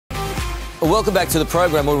Well, welcome back to the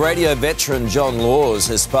program. Well, radio veteran John Laws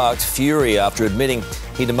has sparked fury after admitting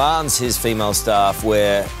he demands his female staff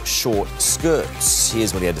wear short skirts.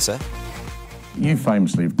 Here's what he had to say. You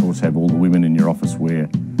famously, of course, have all the women in your office wear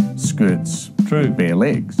skirts with bare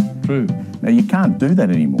legs. True. Now, you can't do that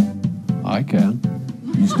anymore. I can.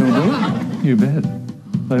 You still do it? You bet.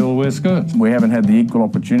 They all wear skirts. We haven't had the Equal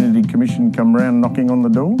Opportunity Commission come round knocking on the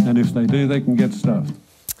door. And if they do, they can get stuffed.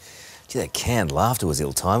 Gee, that canned laughter was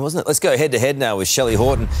ill-timed, wasn't it? Let's go head-to-head now with Shelley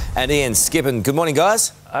Horton and Ian Skippon. Good morning,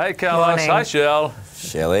 guys. Hey, Carlos. Hi, Shell.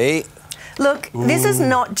 Shelley. Look, this is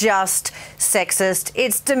not just sexist,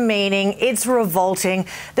 it's demeaning, it's revolting.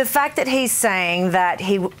 The fact that he's saying that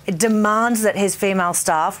he demands that his female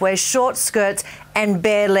staff wear short skirts and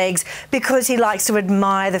bare legs because he likes to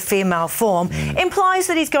admire the female form implies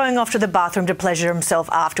that he's going off to the bathroom to pleasure himself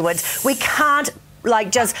afterwards. We can't,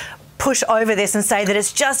 just push over this and say that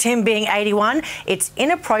it's just him being 81. It's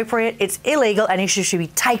inappropriate, it's illegal, and he should be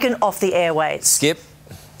taken off the airwaves. Skip.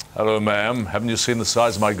 Hello, ma'am. Haven't you seen the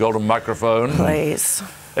size of my golden microphone? Please.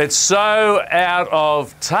 It's so out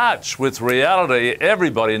of touch with reality.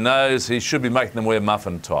 Everybody knows he should be making them wear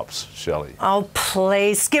muffin tops, Shelley. Oh,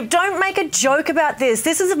 please, Skip, don't make a joke about this.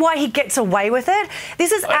 This is why he gets away with it.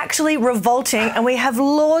 This is actually revolting, and we have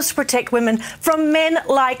laws to protect women from men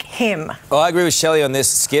like him. Oh, I agree with Shelley on this,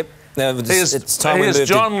 Skip. Now, it's time we moved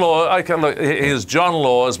John Law. Okay, look, he is John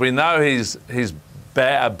Laws. We know he's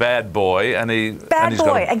a bad boy, and he's got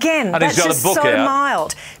that's just so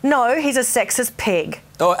mild. No, he's a sexist pig.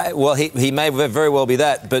 Oh, well, he may very well be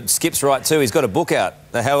that, but Skip's right too. He's got a book out.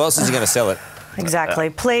 Now, how else is he going to sell it? Exactly.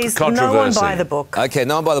 Please, no one buy the book. Okay,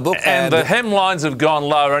 no one buy the book. And the hemlines have gone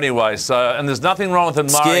low anyway, and there's nothing wrong with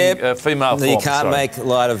admiring female form. You can't make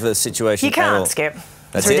light of the situation. You can't, Skip.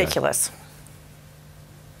 It's ridiculous.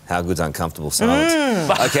 How good's uncomfortable silence?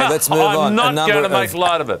 Okay, let's move on. I'm not going to make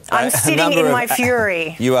light of it. I'm sitting in my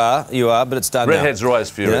fury. You are, but it's done Redheads now. are always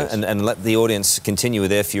furious. And let the audience continue with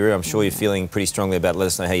their fury. I'm sure you're feeling pretty strongly about it. Let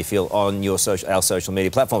us know how you feel on our social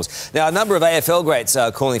media platforms. Now, a number of AFL greats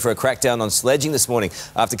are calling for a crackdown on sledging this morning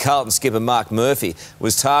after Carlton skipper Mark Murphy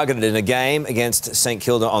was targeted in a game against St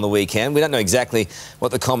Kilda on the weekend. We don't know exactly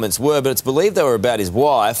what the comments were, but it's believed they were about his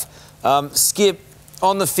wife. Skip,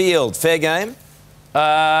 on the field, fair game?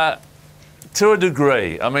 To a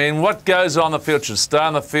degree. I mean, what goes on the field should stay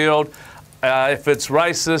on the field. If it's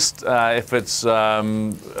racist, if it's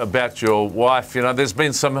about your wife, you know, there's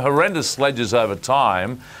been some horrendous sledges over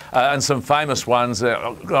time and some famous ones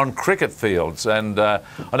on cricket fields. And I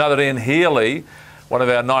know that Ian Healy, one of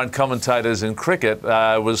our 9 commentators in cricket,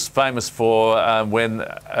 was famous for when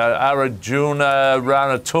Arjuna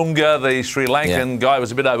Ranatunga, the Sri Lankan guy,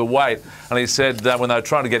 was a bit overweight. And he said when they were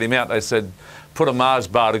trying to get him out, they said, put a Mars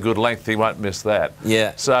bar to good length, he won't miss that.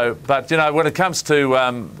 Yeah. So, but, you know, when it comes to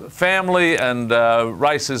family and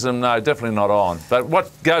racism, no, definitely not on. But what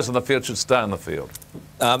goes on the field should stay on the field.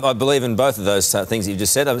 I believe in both of those things that you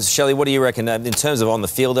just said. Shelley, what do you reckon in terms of on the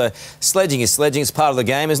field? Sledging is sledging. It's part of the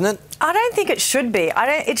game, isn't it? I don't think it should be.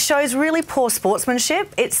 It shows really poor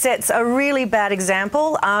sportsmanship. It sets a really bad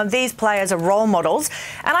example. These players are role models,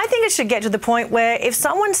 and I think it should get to the point where if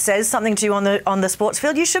someone says something to you on the sports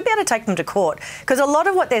field, you should be able to take them to court, because a lot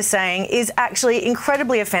of what they're saying is actually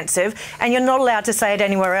incredibly offensive, and you're not allowed to say it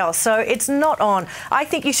anywhere else. So it's not on. I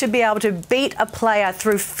think you should be able to beat a player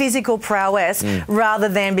through physical prowess rather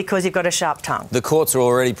than because you've got a sharp tongue. The courts are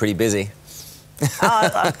already pretty busy.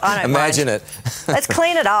 I don't Imagine mind. it. Let's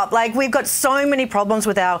clean it up. Like, we've got so many problems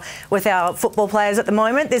with our football players at the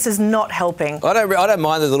moment. This is not helping. I don't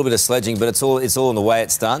mind a little bit of sledging, but it's all in the way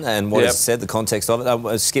it's done and what is said, the context of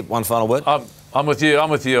it. Skip, one final word. I'm with you. I'm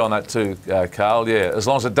with you on that too, Carl. Yeah, as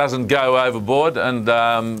long as it doesn't go overboard, and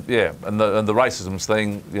and the racism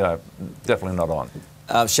thing, you know, definitely not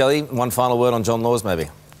on. Shelley, one final word on John Laws, maybe.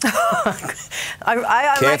 I'm Careful,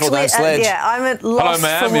 actually, don't sledge. I'm at loss for words.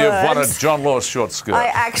 Hello, ma'am. You've won a John Laws short skirt. I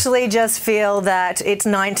actually just feel that it's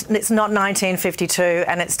not 1952,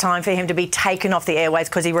 and it's time for him to be taken off the airways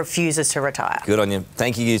because he refuses to retire. Good on you.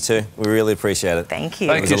 Thank you, you two. We really appreciate it. Thank you.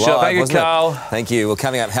 Thank you, Carl. Thank you. Well,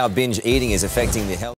 coming up, how binge eating is affecting the health.